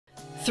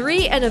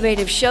3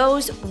 innovative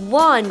shows,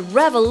 1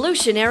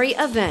 revolutionary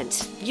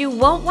event. You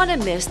won't want to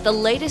miss the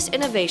latest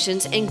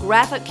innovations in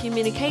graphic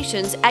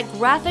communications at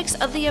Graphics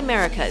of the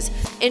Americas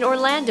in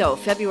Orlando,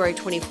 February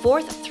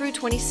 24th through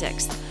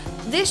 26th.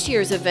 This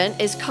year's event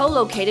is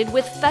co-located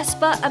with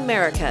FESPA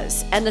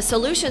Americas and the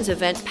Solutions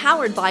event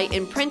powered by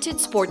Imprinted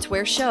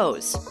Sportswear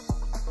Shows.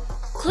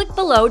 Click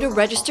below to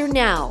register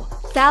now.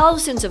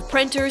 Thousands of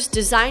printers,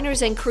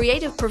 designers, and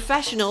creative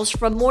professionals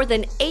from more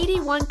than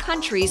 81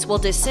 countries will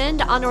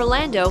descend on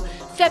Orlando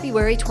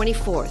February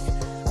 24th.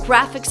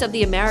 Graphics of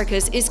the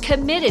Americas is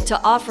committed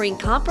to offering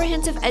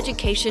comprehensive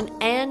education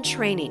and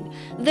training.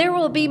 There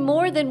will be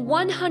more than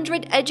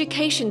 100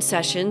 education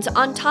sessions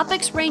on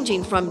topics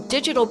ranging from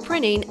digital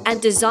printing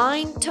and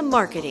design to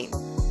marketing.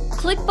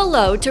 Click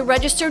below to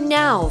register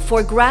now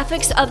for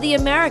Graphics of the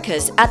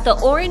Americas at the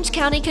Orange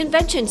County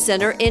Convention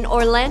Center in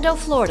Orlando,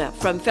 Florida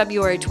from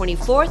February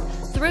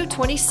 24th through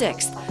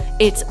 26th.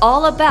 It's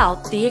all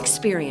about the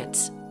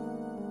experience.